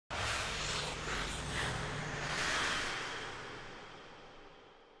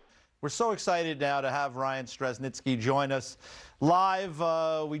We're so excited now to have Ryan Straschnitzki join us live.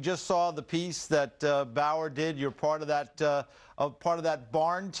 We just saw the piece that Bauer did. You're part of that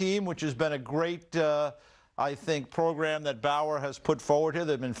barn team, which has been a great, I think, program that Bauer has put forward here.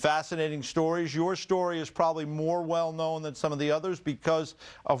 There have been fascinating stories. Your story is probably more well known than some of the others because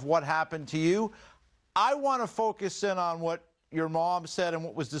of what happened to you. I want to focus in on what your mom said and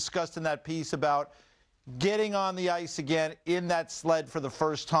what was discussed in that piece about getting on the ice again in that sled for the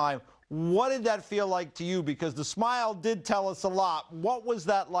first time. What did that feel like to you? Because the smile did tell us a lot. What was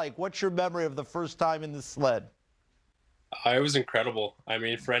that like? What's your memory of the first time in the sled? It was incredible. I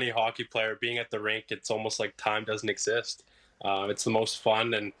mean, for any hockey player, being at the rink, it's almost like time doesn't exist. It's the most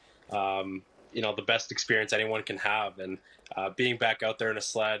fun and, the best experience anyone can have. And being back out there in a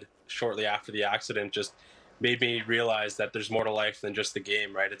sled shortly after the accident just made me realize that there's more to life than just the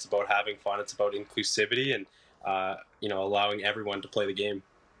game, right? It's about having fun. It's about inclusivity and, allowing everyone to play the game.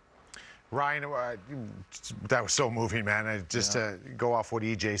 Ryan, that was so moving, man. Just to go off what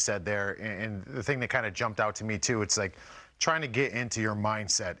EJ said there, and the thing that kind of jumped out to me too, it's like trying to get into your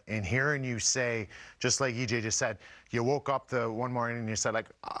mindset and hearing you say, just like EJ just said, you woke up the one morning and you said, like,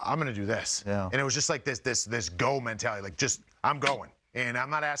 I'm going to do this. Yeah. And it was just like this go mentality, like just, I'm going. And I'm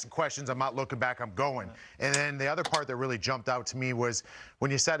not asking questions. I'm not looking back. I'm going. And then the other part that really jumped out to me was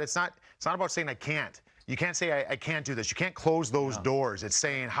when you said it's not about saying I can't. You can't say I can't do this. You can't close those doors. It's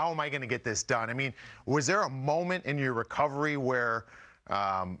saying, how am I going to get this done? I mean, was there a moment in your recovery where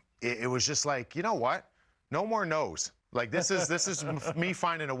it was just like, you know what? No more no's. Like this is me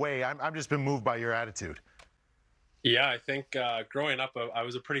finding a way. I've just been moved by your attitude. Yeah, I think growing up, I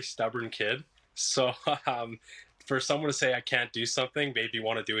was a pretty stubborn kid. So for someone to say I can't do something made me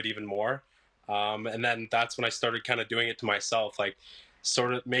want to do it even more. And then that's when I started kind of doing it to myself, like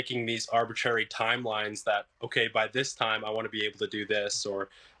sort of making these arbitrary timelines that, okay, by this time I want to be able to do this, or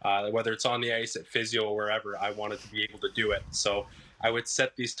whether it's on the ice, at physio, or wherever, I wanted to be able to do it. So I would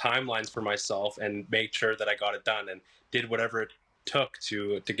set these timelines for myself and make sure that I got it done and did whatever it took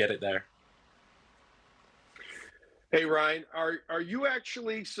to get it there. Hey, Ryan, are you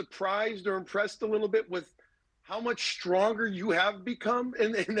actually surprised or impressed a little bit with how much stronger you have become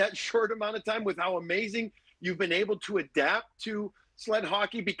in that short amount of time, with how amazing you've been able to adapt to sled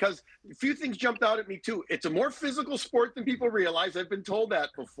hockey? Because a few things jumped out at me too. It's a more physical sport than people realize. I've been told that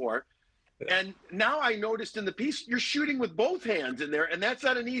before. And now I noticed in the piece, you're shooting with both hands in there, and that's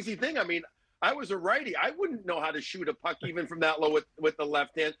not an easy thing. I mean, I was a righty. I wouldn't know how to shoot a puck even from that low with the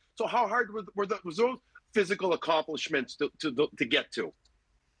left hand. So how hard was those physical accomplishments to get to?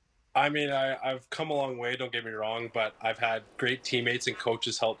 I mean, I've come a long way, don't get me wrong, but I've had great teammates and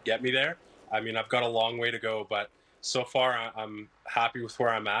coaches help get me there. I mean, I've got a long way to go, but so far I'm happy with where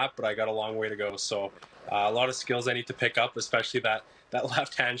I'm at, but I got a long way to go. So a lot of skills I need to pick up, especially that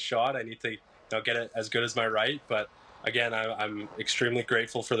left-hand shot. I need to get it as good as my right. But again, I'm extremely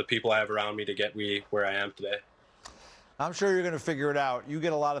grateful for the people I have around me to get me where I am today. I'm sure you're going to figure it out. You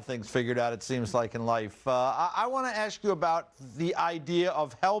get a lot of things figured out, it seems like, in life. I want to ask you about the idea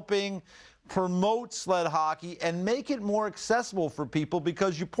of helping promote sled hockey and make it more accessible for people,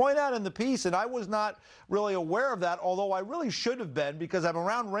 because you point out in the piece, and I was not really aware of that, although I really should have been, because I'm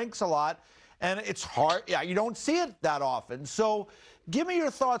around rinks a lot, and it's hard. Yeah, you don't see it that often. So give me your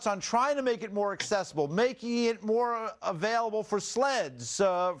thoughts on trying to make it more accessible, making it more available for sleds,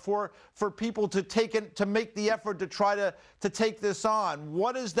 for people to make the effort to try to take this on.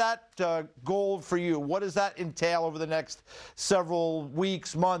 What is that goal for you? What does that entail over the next several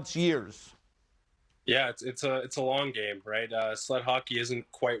weeks, months, years? Yeah, it's a long game, right? Sled hockey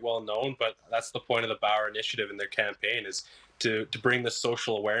isn't quite well known, but that's the point of the Bauer Initiative and their campaign, is to bring the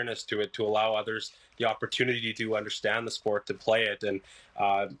social awareness to it, to allow others the opportunity to understand the sport, to play it. And,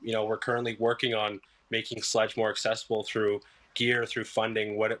 we're currently working on making sleds more accessible through gear, through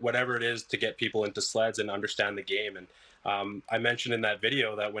funding, whatever it is to get people into sleds and understand the game. And I mentioned in that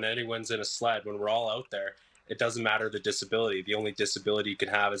video that when anyone's in a sled, when we're all out there, it doesn't matter the disability. The only disability you can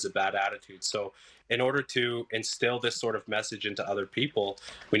have is a bad attitude. So in order to instill this sort of message into other people,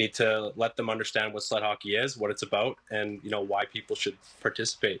 we need to let them understand what sled hockey is, what it's about, and why people should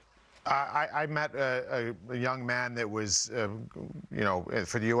participate. I met a young man that was,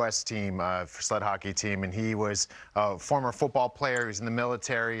 for the U.S. team, for sled hockey team, and he was a former football player. He was in the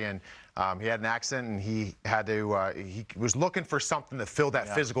military, and he had an accident, and he had to. He was looking for something to fill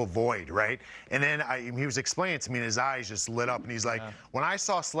that physical void, right? And then he was explaining it to me, and his eyes just lit up, and he's like, "When I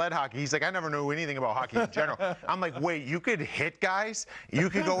saw sled hockey, he's like, I never knew anything about hockey in general." I'm like, "Wait, you could hit guys?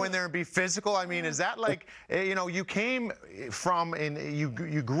 You could go in there and be physical? I mean, is that like, you came from and you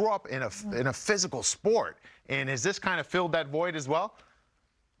grew up in a physical sport, and has this kind of filled that void as well?"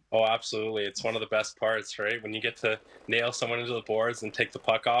 Oh, absolutely. It's one of the best parts, right? When you get to nail someone into the boards and take the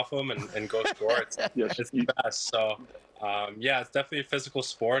puck off them and go score, Yes. it's the best. So, yeah, it's definitely a physical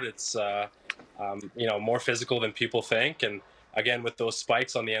sport. It's, more physical than people think. And again, with those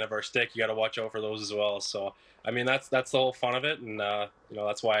spikes on the end of our stick, you got to watch out for those as well. So, I mean, that's the whole fun of it. And,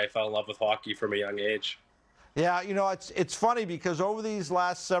 that's why I fell in love with hockey from a young age. Yeah, it's funny because over these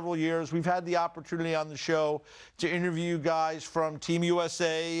last several years, we've had the opportunity on the show to interview guys from Team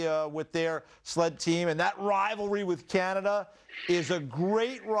USA with their sled team, and that rivalry with Canada is a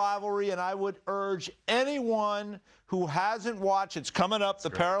great rivalry, and I would urge anyone who hasn't watched, it's coming up, the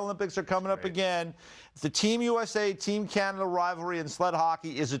Paralympics are coming up again. The Team USA, Team Canada rivalry in sled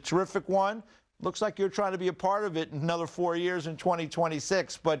hockey is a terrific one. Looks like you're trying to be a part of it in another 4 years in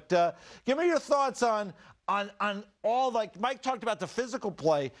 2026. But give me your thoughts on all, like Mike talked about the physical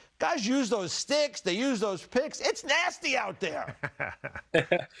play. Guys use those sticks, they use those picks. It's nasty out there.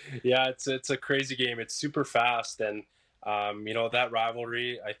 Yeah, it's a crazy game. It's super fast, and that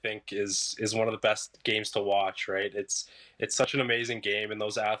rivalry I think is one of the best games to watch. Right? It's such an amazing game, and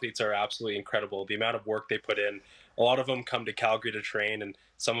those athletes are absolutely incredible. The amount of work they put in. A lot of them come to Calgary to train, and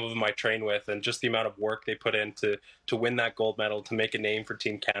some of them I train with, and just the amount of work they put in to win that gold medal, to make a name for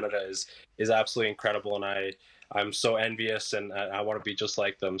Team Canada is absolutely incredible. And I'm so envious, and I want to be just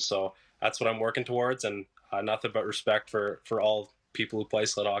like them. So that's what I'm working towards, and nothing but respect for all people who play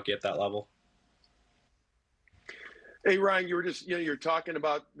sled hockey at that level. Hey, Ryan, you were just, you're talking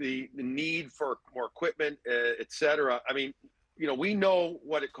about the need for more equipment, et cetera. I mean, we know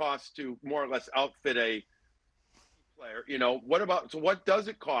what it costs to more or less outfit a player. What does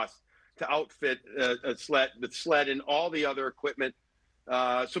it cost to outfit a sled and all the other equipment?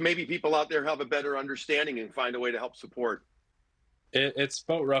 So maybe people out there have a better understanding and find a way to help support. It's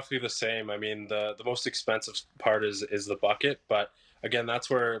about roughly the same. I mean, the most expensive part is the bucket, but again, that's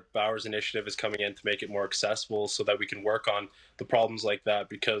where Bauer's initiative is coming in to make it more accessible so that we can work on the problems like that.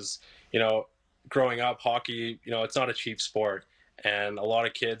 Because, growing up, hockey, it's not a cheap sport. And a lot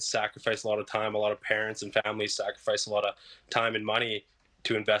of kids sacrifice a lot of time. A lot of parents and families sacrifice a lot of time and money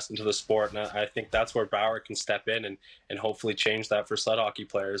to invest into the sport. And I think that's where Bauer can step in and hopefully change that for sled hockey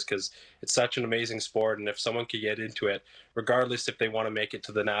players, because it's such an amazing sport. And if someone could get into it, regardless if they want to make it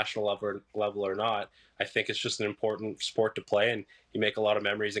to the national level or not, I think it's just an important sport to play, and you make a lot of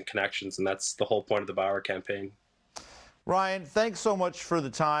memories and connections. And that's the whole point of the Bauer campaign. Ryan, thanks so much for the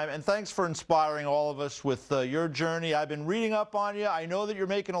time, and thanks for inspiring all of us with your journey. I've been reading up on you. I know that you're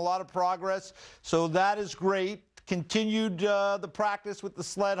making a lot of progress, so that is great. Continued the practice with the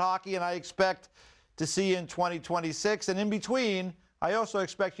sled hockey, and I expect to see you in 2026. And in between, I also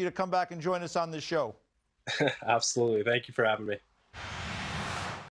expect you to come back and join us on this show. Absolutely. Thank you for having me.